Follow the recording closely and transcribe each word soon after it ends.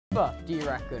cipher, do you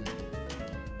reckon?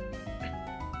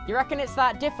 You reckon it's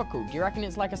that difficult? Do you reckon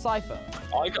it's like a cipher?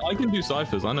 I can do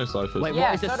ciphers. I know ciphers. Wait,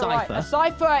 Yeah, what is a so do I. cipher? A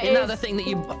cipher is another thing that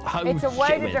you home it's a way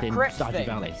shit to with in decrypt Stardew things.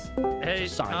 Valley. Hey,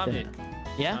 It's a cipher, Tommy. isn't it?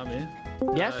 Yeah? Tommy.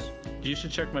 Yes? You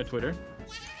should check my Twitter.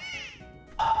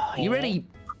 You're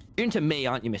into me,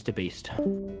 aren't you,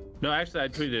 MrBeast? No, actually, I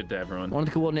tweeted it to everyone. One of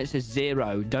the coordinates is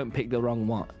 0. Don't pick the wrong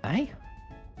one. Eh?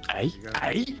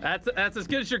 That's as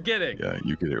good as you're getting. Yeah,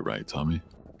 you get it right, Tommy.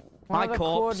 one of My the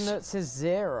corpse. coordinates is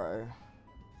 0.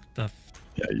 Yeah,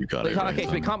 you got it right. Okay,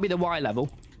 so it can't be the Y level.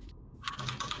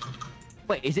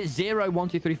 Wait, is it 0, 1,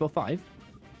 2, 3, 4, 5?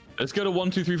 Let's go to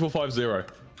 1, 2, 3, 4, 5, 0.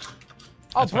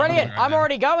 Oh, brilliant! I'm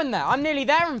already going there. I'm nearly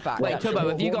there, in fact. Wait, Tubbo,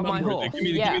 have you got my horse? Give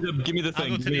me the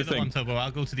thing. I'll go to the other one, Tubbo.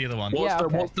 I'll go to the other one.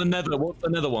 What's the nether? What's the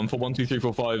nether one for 1, 2, 3,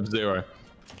 4, 5, 0?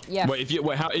 Yeah. Wait, if you're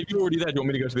already there, do you want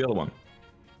me to go to the other one?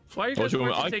 Why are you guys working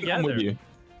I can together? come with you.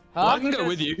 Huh? I can go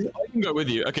with you. I can go with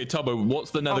you. Okay, Tubbo, what's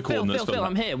the nether coordinates? Phil,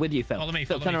 I'm here with you, Phil. Follow me,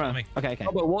 Phil, follow turn me, around. follow me. Okay.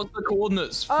 Tubbo, what's the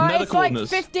coordinates? Nether It's like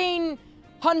coordinates.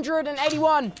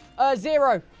 1581,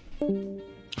 0.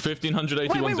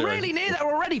 1581, Wait, 0. we're really near there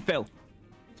already, Phil.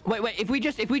 Wait, if we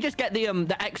just get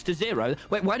the X to 0,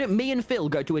 wait, why don't me and Phil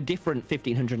go to a different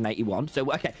 1581? So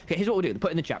okay, here's what we'll do.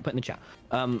 Put in the chat.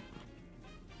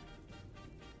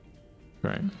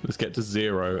 Right, let's get to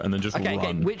 0 and then just okay,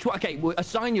 run. which one? Okay,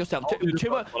 assign yourself.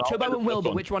 Tubbo and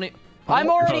Wilbur. Which one? I'm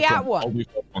already at I'll one. do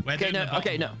first one. We're doing the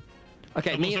bottom one.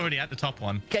 Okay, Tubbo's already at the top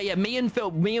one. Okay, yeah, me and Phil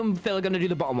are gonna do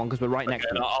the bottom one because we're right next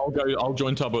to it. I'll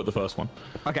join Tubbo at the first one.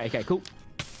 Okay, cool.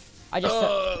 I just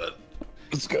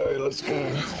Let's go.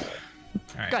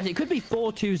 Right. Guys, it could be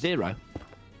 420.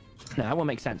 No, that won't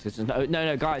make sense.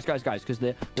 No, guys, because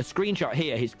the screenshot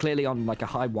here is clearly on like a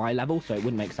high Y level, so it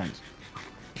wouldn't make sense.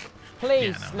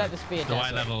 please Yeah, no. let this be a The Y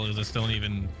desert. level is just don't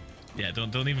even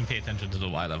even pay attention to the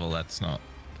Y level. That's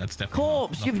definitely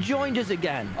Corpse, not you've true. joined us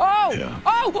again. Oh! Yeah.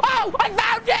 Oh! I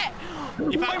found it!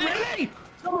 You found it? Really?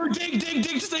 Tubbo, dig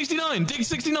to 69. Dig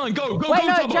 69. Go, Wait,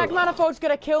 no, Tubbo. Jack Manifold's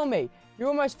gonna kill me. You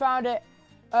almost found it.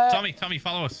 Tommy,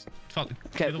 follow us.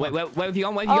 Okay, wait, where have you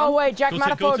gone? Oh wait, Jack Go to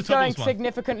Manifold's going Tubbo's one.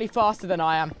 significantly faster than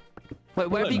I am. Wait,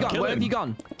 where have you gone? Kill Where have him. you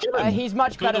gone? He's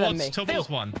much Go better than towards me. Tubbo's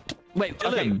one. Wait,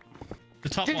 Kill okay. him. The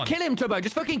top Just one. kill him, Tubbo.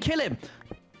 Just fucking kill him.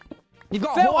 You've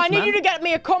got a Phil, horse, I need man. you to get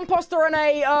me a composter and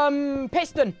a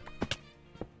piston.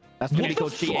 That's gonna be What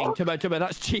called the cheating. fuck? Tubbo,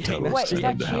 that's cheating. Tubbo, Wait, is send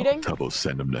that him down. cheating? Tubbo,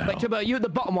 send him down. Wait, Tubbo, are you at the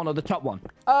bottom one or the top one?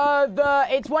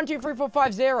 It's 1, 2, 3, 4,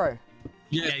 5, 0.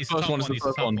 Yeah, Yeah, he's the the first top one. one. Is the He's the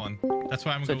first top one. one. That's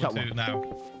where I'm So going top to one. now.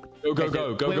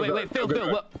 Wait,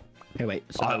 Phil, what? Okay, wait.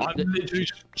 So I'm literally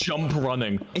just jump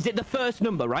running. is it the first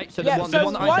number, right? So Yeah, the one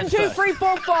so that I 1, said 2, first. 3,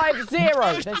 4, 5, 0.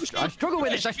 I struggle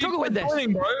with this.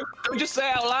 Running, bro. Don't just say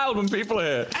it out loud when people are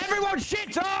here. Everyone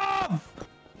shit off!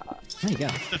 There you go.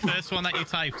 The first one that you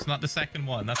typed, not the second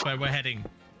one. That's where we're heading.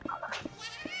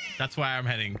 That's where I'm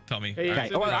heading, Tommy. Hey, Okay,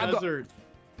 it's in well, the I've got- desert.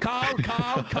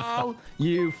 Carl,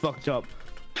 you fucked up.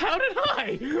 How did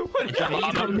I? What did I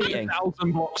I'm do? competing.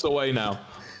 1,000 blocks away now.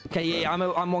 Okay, yeah, I'm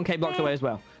 1k blocks away as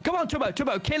well. Come on,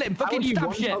 Tubbo, kill him. Fucking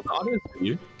stab shit. I didn't see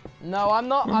you. No, I'm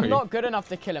Sorry. not good enough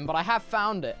to kill him, but I have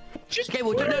found it. Okay,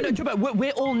 well, no, Tubbo,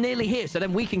 we're all nearly here, so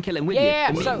then we can kill him with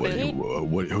Yeah, you. so Wait,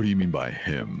 what do you mean by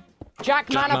him? Jack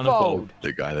Jack Manifold.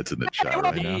 The guy that's in the chat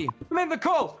right now? Yeah. I'm in the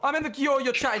call. I'm in the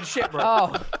you're chatting shit,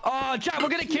 bro. Oh, Jack, we're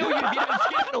gonna kill you if you don't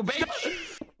skedaddle,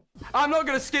 bitch. I'm not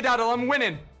gonna skedaddle. I'm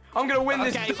winning. I'm gonna win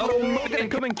Okay, this. we're gonna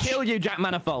come and kill you, Jack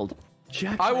Manifold.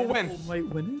 I will win. Wait,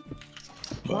 winning?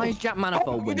 Why is Jack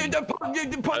Manifold winning?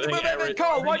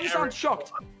 Carl, why do you sound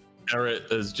shocked? Eric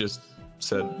has just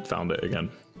said found it again.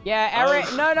 yeah, Eric.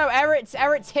 No,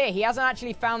 Eric's here. He hasn't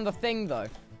actually found the thing though.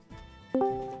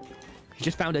 He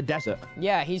just found a desert.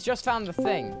 Yeah, he's just found the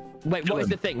thing. Wait, what is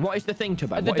the thing? What is the thing,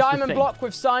 Tubbo? The What is diamond thing? block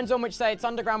with signs on which say it's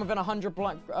underground within a 100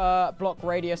 block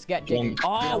radius. Get digging.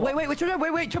 Oh, wait,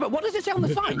 Tubbo, what does it say on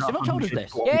the signs? They've not told us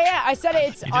this. Yeah, I said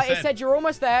it. just It said- said you're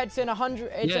almost there. It's in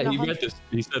 100. It's in Yeah, he 100. read this.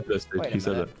 He said this. Dude. Wait a He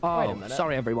said minute. it. Wait a Oh, minute.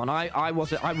 sorry everyone. I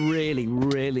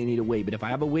really need a wee, but if I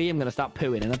have a wee, I'm gonna start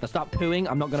pooing, and if I start pooing,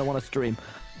 I'm not gonna want to stream.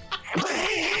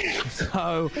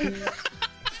 So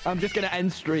I'm just gonna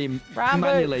end stream Rambo.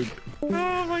 manually.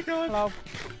 Oh my god. Hello.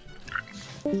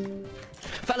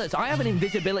 Fellas, I have an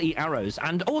invisibility arrows,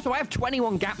 and also I have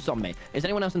 21 gaps on me. Is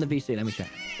anyone else in the VC? Let me check.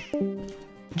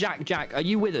 Jack, are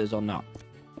you with us or not?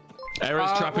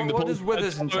 Eric's trapping the what portal. does with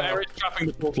us entail? Eric's trapping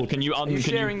the portal. Can you you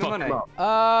sharing the fuck money? him up?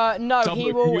 No, Tubbo, he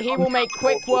can will you make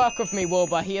quick work of me,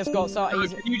 Wilbur. He has got so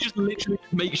he's, Can you just literally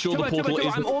make sure the portal Tubbo,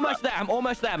 is? I'm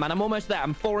almost there, man. I'm almost there.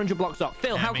 I'm 400 blocks off.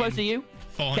 Phil, Yeah, how I mean, close are you?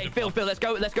 400 Okay, Phil, let's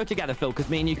go together, Phil, because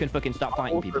me and you can fucking start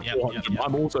fighting people. Yeah.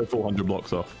 I'm also 400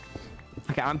 blocks off.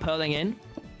 Okay, I'm purling in.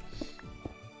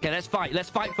 Okay, let's fight. Let's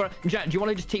fight for. Jack, do you want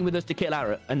to just team with us to kill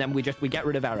Arrett, and then we get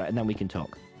rid of Arrett, and then we can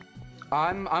talk.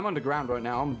 I'm underground right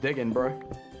now. I'm digging, bro.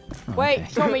 Wait,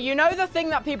 Tommy, you know the thing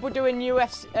that people do in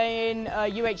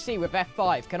UHC with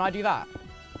F5? Can I do that?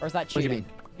 Or is that cheating? What do you mean?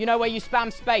 You know where you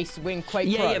spam space when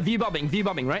Quake Pro? Yeah, view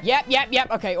bombing, right?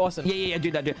 Yep. Okay, awesome. Yeah, do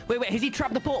that. Wait, has he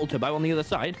trapped the portal, Tubbo, on the other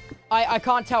side? I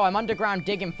can't tell. I'm underground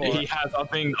digging for it. He has.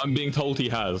 I'm being told he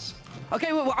has.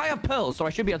 Okay, well, I have pearls, so I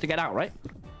should be able to get out, right?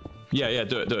 Yeah,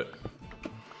 do it.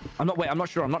 I'm not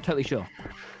sure. I'm not totally sure.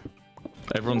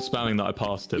 Everyone's spamming that I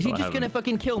passed it. Is he but I just gonna haven't.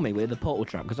 fucking kill me with the portal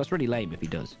trap? Because that's really lame if he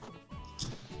does.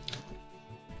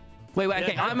 Wait,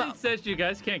 okay. Nothing says you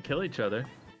guys can't kill each other.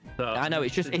 So I know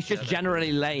it's just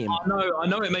generally lame. I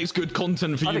know it makes good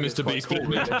content for you, MrBeast, but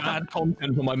it's bad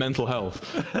content for my mental health.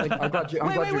 I got you.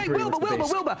 Wait,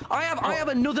 Wilbur. I have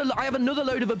another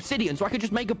load of obsidian, so I could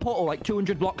just make a portal like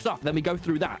 200 blocks off. Then we go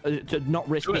through that to not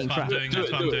risk being trapped.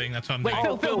 That's what I'm doing. Wait,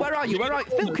 Phil, where are you?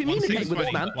 Phil, communicate with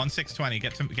us, man. 1620.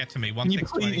 Get to me.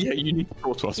 1620. Yeah, you need to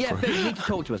talk to us. Yeah, bro. Phil, you need to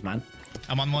talk to us, man.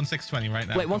 I'm on 1620 right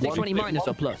now. Wait, 1620 minus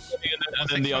or plus? And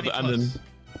then the other, and then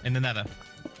in the nether.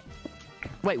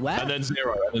 Wait, where? And then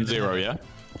zero, yeah.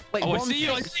 Wait, I see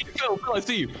you, Phil, I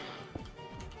see you.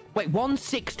 Wait,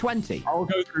 1620. I'll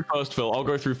go through first, Phil. I'll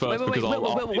go through first because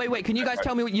Wait. Can you guys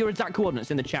tell me your exact coordinates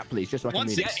in the chat, please, just so I can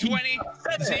read it?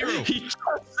 1620 0. He just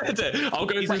said it. I'll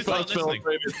go through first, Phil.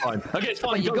 It's fine. Okay, it's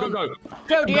fine. Go.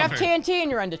 Phil, do you have TNT in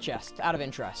your ender chest? Out of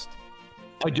interest.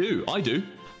 I do.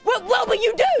 Well, but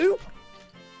you do.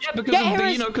 Yeah, because of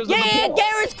the, because get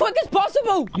here as quick as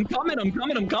possible. I'm coming. We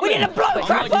need to blow it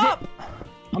crap up.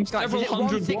 I'm several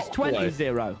hundred 1620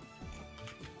 0.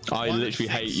 I literally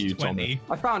hate you, Tommy.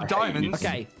 I found diamonds.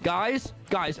 Okay, guys,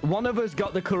 one of us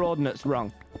got the coordinates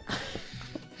wrong.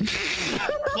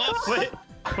 Wait,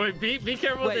 be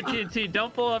careful with the TNT.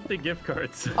 Don't pull up the gift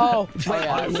cards. Oh, wait,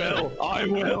 I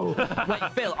will.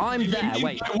 Wait, Phil, I'm there.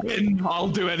 Wait. I'll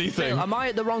do anything. Phil, am I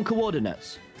at the wrong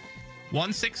coordinates?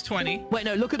 1620. Wait,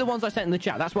 no, look at the ones I sent in the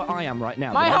chat. That's where I am right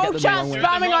now. My whole chat's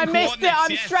spamming. I missed it.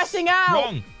 I'm stressing out.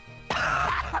 Wrong.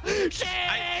 Shit!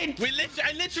 I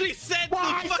literally said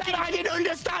I said I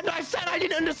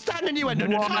didn't understand. And you went, no.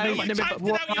 You typed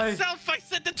it out yourself. I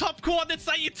said the top coordinates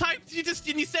that you typed. You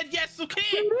said yes.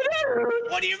 Okay.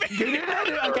 What do you mean?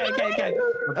 Okay.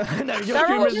 No, They're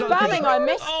all spamming. I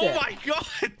missed it. Oh my god,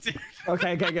 dude.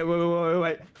 Okay.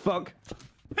 Wait. Fuck.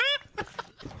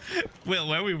 Will,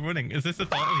 where are we running? Is this a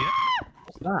portal here?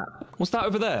 What's that? What's that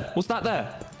over there? What's that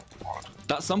there?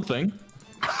 That's something.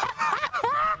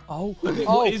 Oh,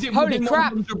 Is it holy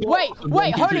crap. Wait,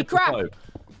 holy crap.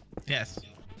 Yes.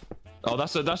 Oh,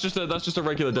 that's just a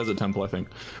regular desert temple, I think.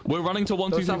 We're running to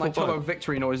 1, 2, 3, 4, 5. Those sound like Tubbo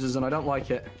victory noises, and I don't like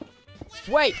it.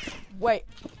 Wait. Hey,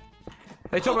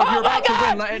 Tubbo, if you're about to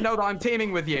win, let it know that I'm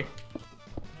teaming with you.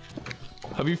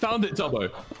 Have you found it, Tubbo?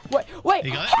 Wait.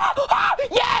 You got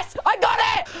it? Yes! I got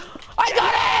it!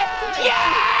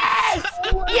 Yes!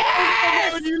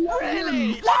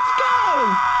 Really? Let's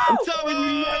go!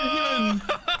 Tubbo!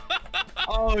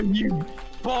 Oh, you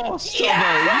boss, Tubbo!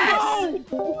 Yes!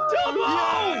 Tubbo!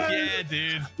 Yeah,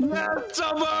 dude. Yes,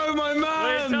 Tubbo, my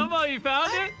man! Wait, Tubbo, you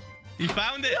found it? You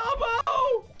found it.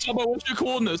 Tubbo, what's your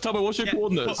coordinates? Tubbo, what's your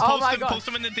coordinates? Oh my god. Post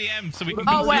them in the DM so we can.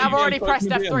 Oh wait, I've already pressed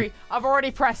Post them in the F3. I've already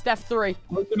pressed F3.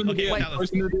 Post them in the Okay, DMs.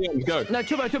 Post them in the DMs. Go. No,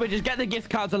 Tubbo, just get the gift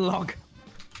cards and log.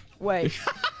 Wait.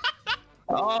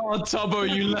 Oh, Tubbo,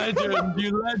 you legend!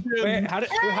 You legend! Wait, how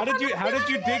did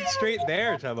you dig straight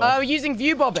there, Tubbo? Oh, using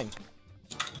view bobbing.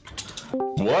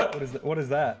 What? What is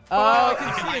that? I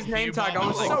can see his name tag. I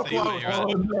was so close.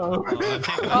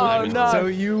 Oh no. So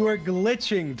you were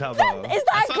glitching, Tubbo. Is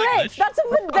that a glitch? That's a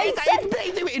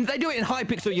They do it in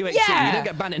Hypixel UHC. Yeah. You don't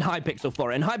get banned in Hypixel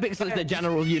for it. And Hypixel is the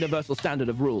general universal standard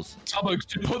of rules. Tubbo,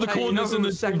 put the coordinates in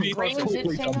the second VC closest?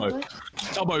 quickly, Tubbo.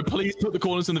 Tubbo, please put the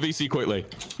coordinates in the VC quickly.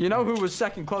 You know who was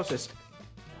second closest?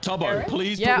 Tubbo,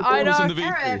 please put Yeah, the coordinates I in the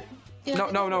know.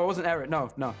 VC. No, it wasn't Eric. No.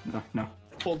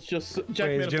 Well, just Wait,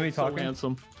 is Jimmy so talking?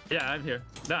 handsome. Yeah, I'm here.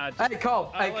 Nah, Hey,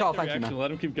 Carl, I like the thank you, reaction. man. Let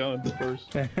him keep going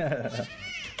first.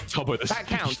 Tubbo, this That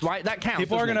counts, right? That counts.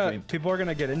 People are doesn't it,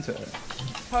 gonna get into it.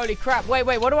 Holy crap. Wait,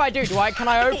 what do I do? Can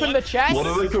I open the chest? What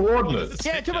are the coordinates?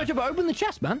 Yeah, Tubbo, open the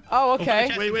chest, man. Oh, okay.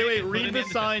 Wait. Read the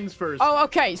signs first. Oh,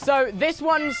 okay. So this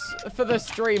one's for the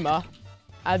streamer.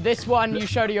 And this one you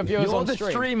show to your viewers You're on the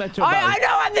stream. streamer, Tubbo. I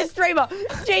know I'm the streamer.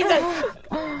 Jesus.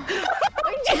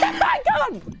 I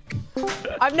can't.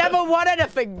 I've never won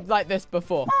anything like this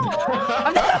before.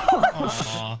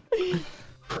 Aw.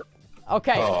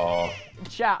 Okay. Oh,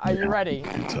 Chat, are you ready?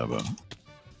 Tubbo.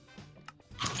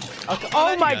 Okay.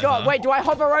 Oh my god. Wait, do I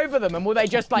hover over them and will they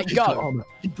just like go?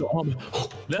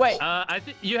 Wait. I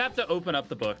think you have to open up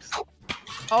the books.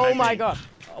 Oh my god.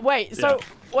 Wait, so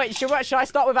wait, should I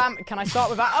start with Can I start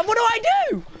with what do I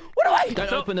do? What do I do?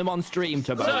 Don't open them on stream,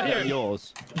 Tubbo. They're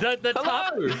yours. The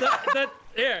top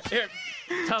here.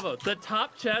 Tubbo, the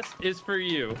top chest is for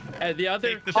you. And the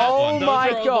other Oh my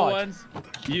those are god. all the ones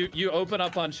you open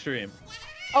up on stream.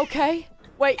 Okay.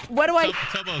 Wait, where do I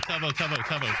Tubbo.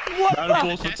 What Round of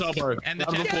the? applause for Tubbo. And the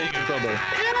Round of chest. applause for Tubbo.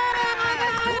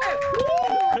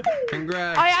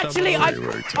 Congrats. I actually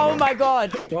Tubbo. Oh my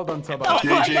god. Well done, Tubbo.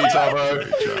 GG, Tubbo.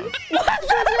 What the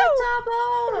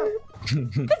hell?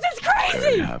 This is crazy.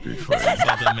 Very happy for you.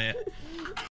 Well done, mate.